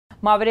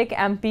ਮਾਵਰਿਕ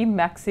MP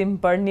maxim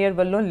ਬਰਨੀਅਰ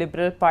ਵੱਲੋਂ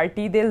Liberal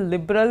party ਦੇ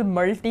Liberal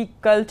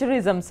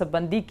multiculturalism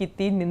ਸੰਬੰਧੀ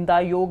ਕੀਤੀ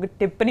ਨਿੰਦਾਯੋਗ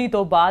ਟਿੱਪਣੀ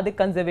ਤੋਂ ਬਾਅਦ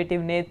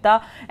ਕੰਜ਼ਰਵੇਟਿਵ ਨੇਤਾ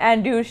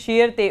ਐਂਡਰਿਊ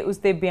ਸ਼ੀਅਰ ਤੇ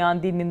ਉਸਦੇ ਬਿਆਨ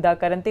ਦੀ ਨਿੰਦਾ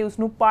ਕਰਨ ਤੇ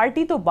ਉਸਨੂੰ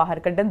ਪਾਰਟੀ ਤੋਂ ਬਾਹਰ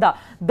ਕੱਢਣ ਦਾ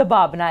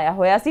ਦਬਾਅ ਬਣਾਇਆ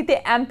ਹੋਇਆ ਸੀ ਤੇ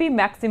MP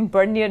ਮੈਕਸਿਮ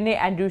ਬਰਨੀਅਰ ਨੇ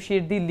ਐਂਡਰਿਊ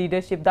ਸ਼ੀਅਰ ਦੀ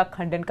ਲੀਡਰਸ਼ਿਪ ਦਾ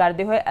ਖੰਡਨ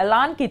ਕਰਦੇ ਹੋਏ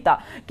ਐਲਾਨ ਕੀਤਾ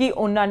ਕਿ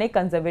ਉਹਨਾਂ ਨੇ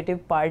ਕੰਜ਼ਰਵੇਟਿਵ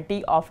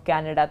ਪਾਰਟੀ ਆਫ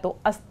ਕੈਨੇਡਾ ਤੋਂ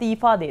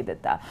ਅਸਤੀਫਾ ਦੇ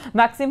ਦਿੱਤਾ।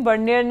 ਮੈਕਸਿਮ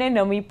ਬਰਨੀਅਰ ਨੇ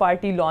ਨਵੀਂ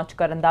ਪਾਰਟੀ ਲਾਂਚ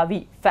ਕਰਨ ਦਾ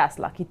ਵੀ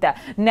ਫੈਸਲਾ ਕੀਤਾ।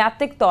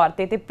 ਨੈਤਿਕ ਤੌਰ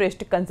ਤੇ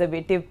ਭ੍ਰਿਸ਼ਟ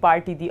ਕੰਜ਼ਰਵੇਟਿਵ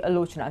ਪਾਰਟੀ ਦੀ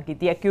ਆਲੋਚਨਾ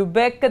ਕੀਤੀ ਹੈ।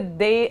 ਕਿਊਬੈਕ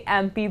ਦੇ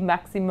MP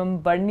ਮੈਕਸਿਮ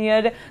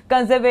ਬਰਨੀਅਰ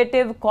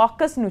ਕੰਜ਼ਰਵੇਟਿਵ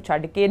ਕਾਕਸ ਨੂੰ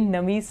ਛੱਡ ਕੇ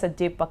ਨਵੀਂ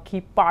ਸੱਜੇ ਪੱਖੀ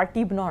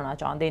ਪਾਰਟੀ ਬਣਾਉਣਾ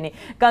ਚਾਹੁੰਦੇ ਨੇ।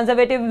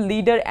 ਕੰਜ਼ਰਵੇਟਿਵ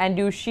ਲੀਡਰ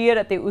ਐਂਡਰਿਊ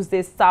ਸ਼ੀਅਰ ਅਤੇ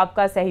ਉਸਦੇ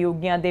ਸਾਬਕਾ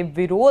ਸਹਿਯੋਗੀਆਂ ਦੇ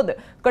ਵਿਰੋਧ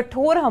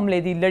ਕਠੋਰ ਹਮਲੇ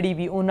ਦੀ ਲੜੀ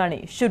ਵੀ ਉਹਨਾਂ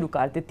ਨੇ ਸ਼ੁਰੂ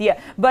ਕਰ ਦਿੱਤੀ ਹੈ।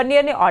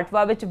 ਬਰਨੀਅਰ ਨੇ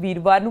ਆਟਵਾ ਵਿੱਚ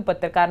ਵੀਰਵਾਰ ਨੂੰ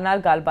ਪੱਤਰਕਾਰ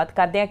ਨਾਲ ਗੱਲਬਾਤ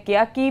ਕਰਦਿਆਂ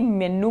ਕਿਹਾ ਕਿ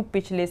ਮੈਨੂੰ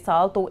ਪਿਛਲੇ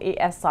ਸਾਲ ਤੋਂ ਇਹ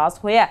ਅਹਿਸਾਸ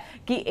ਹੋਇਆ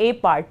ਕਿ ਇਹ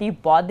ਪਾਰਟੀ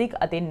ਬੌਧਿਕ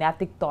ਅਤੇ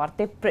ਨੈਤਿਕ ਤੌਰ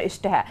ਤੇ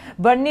ਭ੍ਰਿਸ਼ਟ ਹੈ।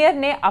 ਬਰਨੀਅਰ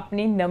ਨੇ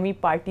ਆਪਣੀ ਨਵੀਂ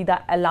ਪਾਰਟੀ ਦਾ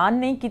ਐਲਾਨ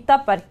ਨਹੀਂ ਕੀਤਾ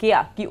ਪਰ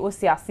ਕਿਹਾ ਕਿ ਉਹ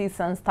ਸਿਆਸੀ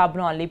ਸੰਸਥਾ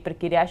ਬਣਾਉਣ ਲਈ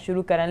ਪ੍ਰਕਿਰਿਆ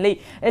ਸ਼ੁਰੂ ਕਰਨ ਲਈ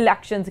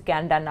ਇਲੈਕਸ਼ਨਜ਼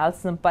ਕੈਨੇਡਾ ਨਾਲ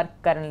ਸੰਪਰਕ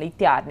ਕਰਨ ਲਈ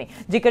ਤਿਆਰ ਨੇ।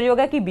 ਜ਼ਿਕਰਯੋਗ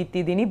ਹੈ ਕਿ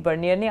ਬੀਤੀ ਦਿਨੀ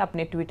ਬਰਨੀਅਰ ਨੇ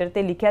ਆਪਣੇ ਟਵਿੱਟਰ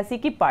ਤੇ ਲਿਖਿਆ ਸੀ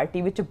ਕਿ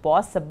ਪਾਰਟੀ ਵਿੱਚ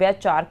ਬਹੁਤ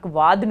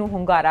ਸੱਭਿਆਚਾਰਕਵਾਦ ਨੂੰ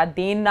ਹੁੰਗਾਰਾ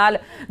ਦੇਣ ਨਾਲ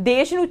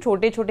ਦੇਸ਼ ਨੂੰ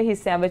ਛੋਟੇ-ਛੋਟੇ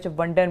ਹਿੱਸਿਆਂ ਵਿੱਚ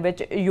ਵੰਡਣ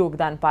ਵਿੱਚ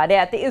ਯੋਗਦਾਨ ਪਾ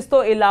ਰਿਹਾ ਤੇ ਇਸ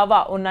ਤੋਂ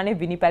ਇਲਾਵਾ ਉਹਨਾਂ ਨੇ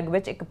ਵਿਨੀਪੈਗ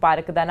ਵਿੱਚ ਇੱਕ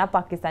ਪਾਰਕ ਦਾ ਨਾਂ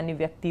ਪਾਕਿਸਤਾਨੀ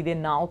ਵਿਅਕਤੀ ਦੇ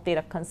ਨਾਂ ਉੱਤੇ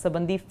ਰੱਖਣ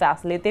ਸੰਬੰਧੀ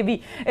ਫੈਸਲੇ ਤੇ ਵੀ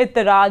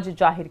ਇਤਰਾਜ਼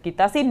ਜ਼ਾਹਿਰ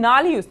ਕੀਤਾ ਸੀ।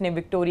 ਨਾਲ ਹੀ ਉਸਨੇ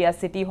ਵਿਕਟੋਰੀਆ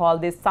ਸਿਟੀ ਹਾਲ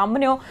ਦੇ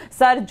ਸਾਹਮਣੇੋਂ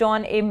ਸਰ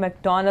ਜੌਨ ਏ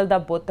ਮੈਕਡੋਨਲਡ ਦਾ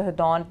ਬੁੱਤ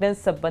ਹਟਾਉਣ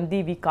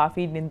ਸੰਬੰਧੀ ਵੀ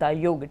ਕਾਫੀ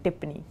ਨਿੰਦਾਯੋਗ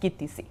ਟਿੱਪਣੀ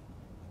ਕੀਤੀ ਸੀ।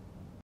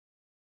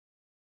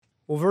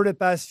 Over the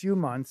past few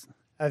months,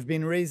 I've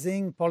been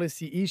raising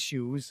policy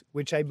issues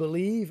which I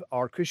believe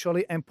are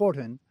crucially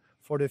important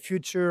for the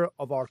future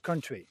of our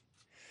country.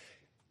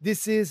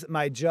 This is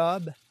my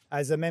job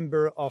as a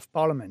member of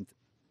Parliament.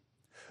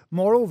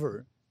 Moreover,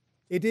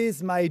 it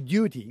is my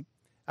duty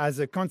as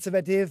a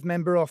Conservative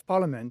Member of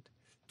Parliament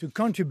to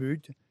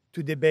contribute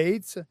to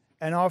debates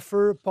and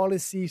offer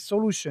policy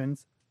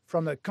solutions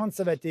from a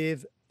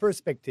conservative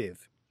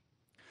perspective.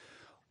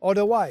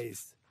 Otherwise,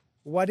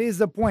 what is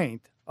the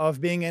point of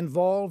being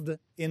involved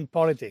in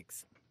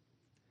politics?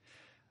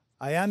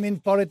 I am in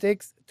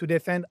politics to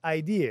defend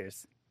ideas,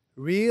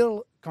 real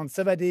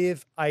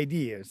conservative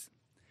ideas,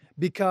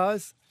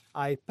 because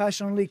I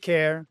passionately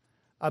care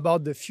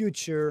about the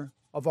future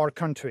of our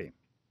country.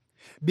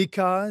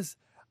 Because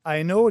I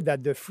know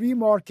that the free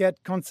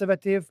market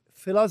conservative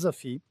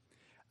philosophy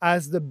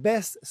has the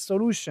best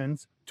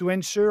solutions to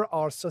ensure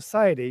our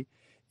society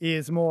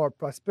is more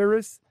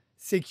prosperous,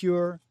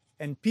 secure,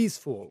 and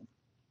peaceful.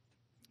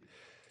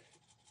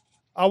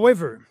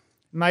 However,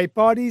 my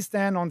party's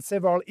stand on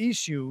several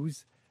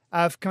issues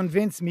have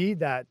convinced me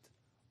that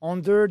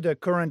under the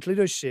current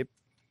leadership,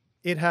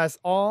 it has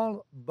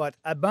all but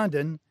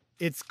abandoned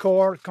its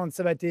core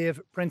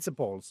conservative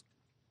principles.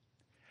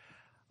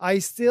 I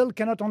still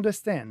cannot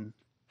understand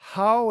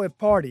how a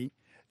party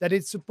that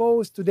is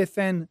supposed to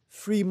defend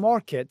free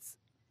markets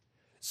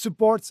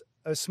supports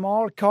a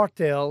small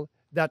cartel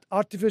that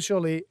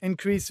artificially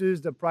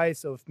increases the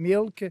price of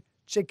milk,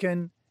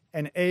 chicken,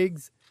 and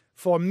eggs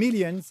for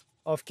millions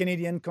of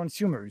Canadian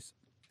consumers.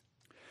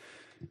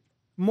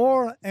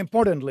 More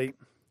importantly,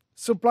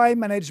 supply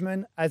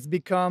management has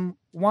become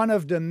one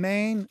of the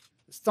main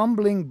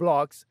stumbling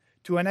blocks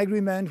to an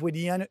agreement with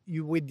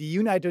the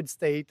United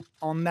States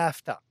on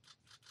NAFTA.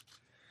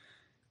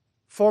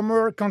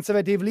 Former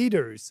Conservative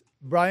leaders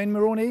Brian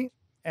Mulroney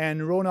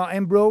and Rona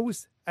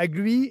Ambrose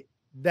agree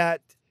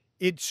that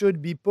it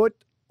should be put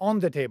on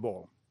the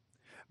table.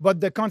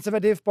 But the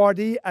Conservative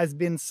Party has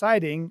been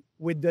siding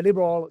with the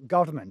Liberal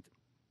government.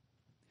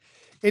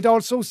 It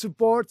also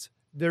supports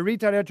the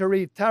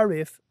retaliatory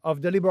tariff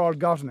of the Liberal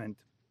government.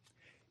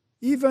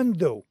 Even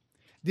though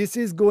this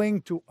is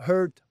going to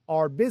hurt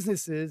our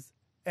businesses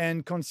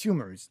and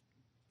consumers.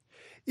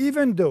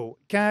 Even though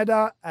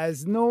Canada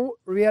has no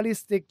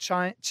realistic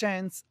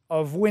chance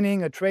of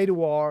winning a trade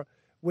war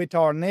with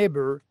our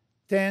neighbor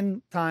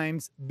 10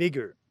 times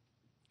bigger.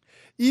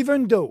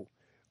 Even though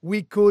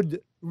we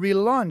could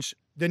relaunch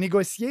the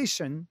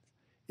negotiation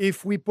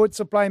if we put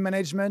supply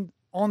management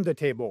on the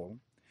table.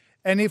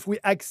 And if we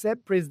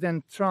accept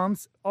President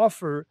Trump's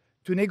offer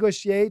to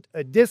negotiate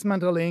a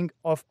dismantling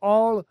of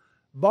all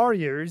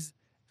barriers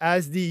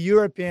as the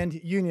European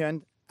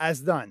Union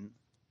has done.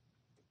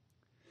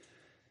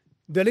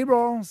 The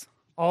Liberals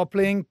are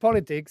playing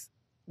politics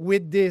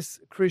with this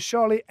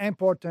crucially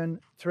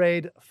important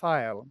trade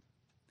file.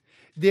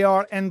 They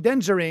are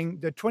endangering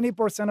the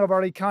 20% of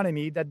our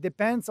economy that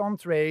depends on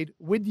trade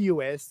with the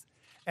US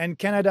and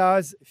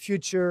Canada's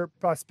future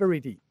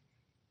prosperity.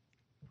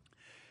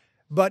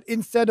 But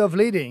instead of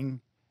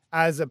leading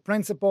as a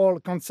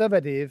principled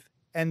conservative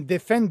and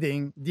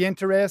defending the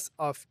interests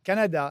of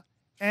Canada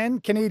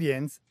and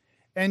Canadians,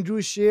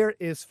 Andrew Scheer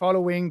is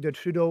following the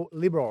Trudeau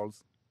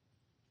Liberals.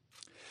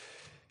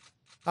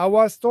 I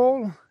was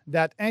told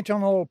that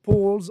internal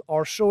polls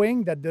are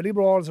showing that the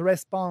Liberals'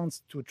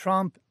 response to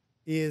Trump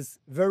is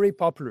very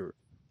popular,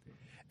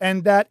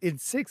 and that in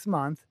 6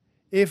 months,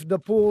 if the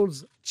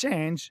polls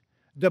change,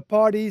 the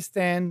party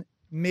stand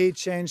may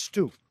change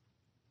too.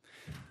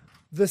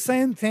 The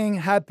same thing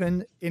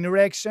happened in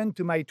reaction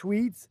to my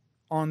tweets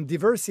on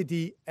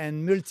diversity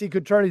and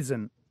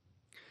multiculturalism.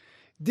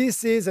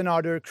 This is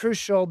another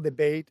crucial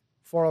debate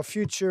for the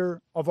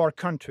future of our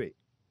country.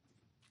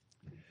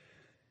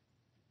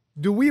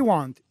 Do we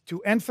want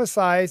to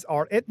emphasize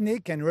our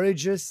ethnic and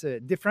religious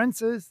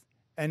differences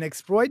and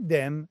exploit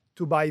them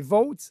to buy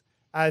votes,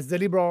 as the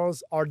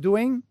Liberals are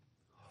doing,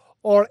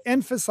 or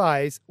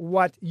emphasize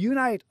what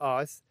unites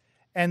us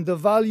and the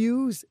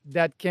values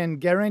that can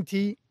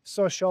guarantee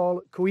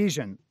social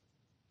cohesion?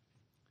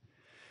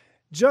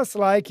 Just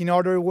like in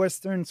other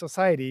Western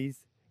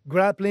societies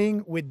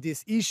grappling with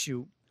this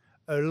issue,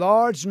 a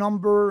large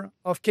number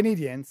of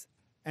Canadians,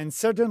 and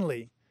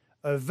certainly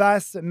a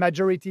vast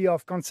majority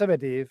of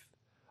conservatives,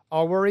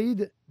 are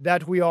worried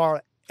that we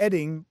are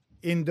heading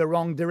in the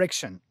wrong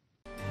direction.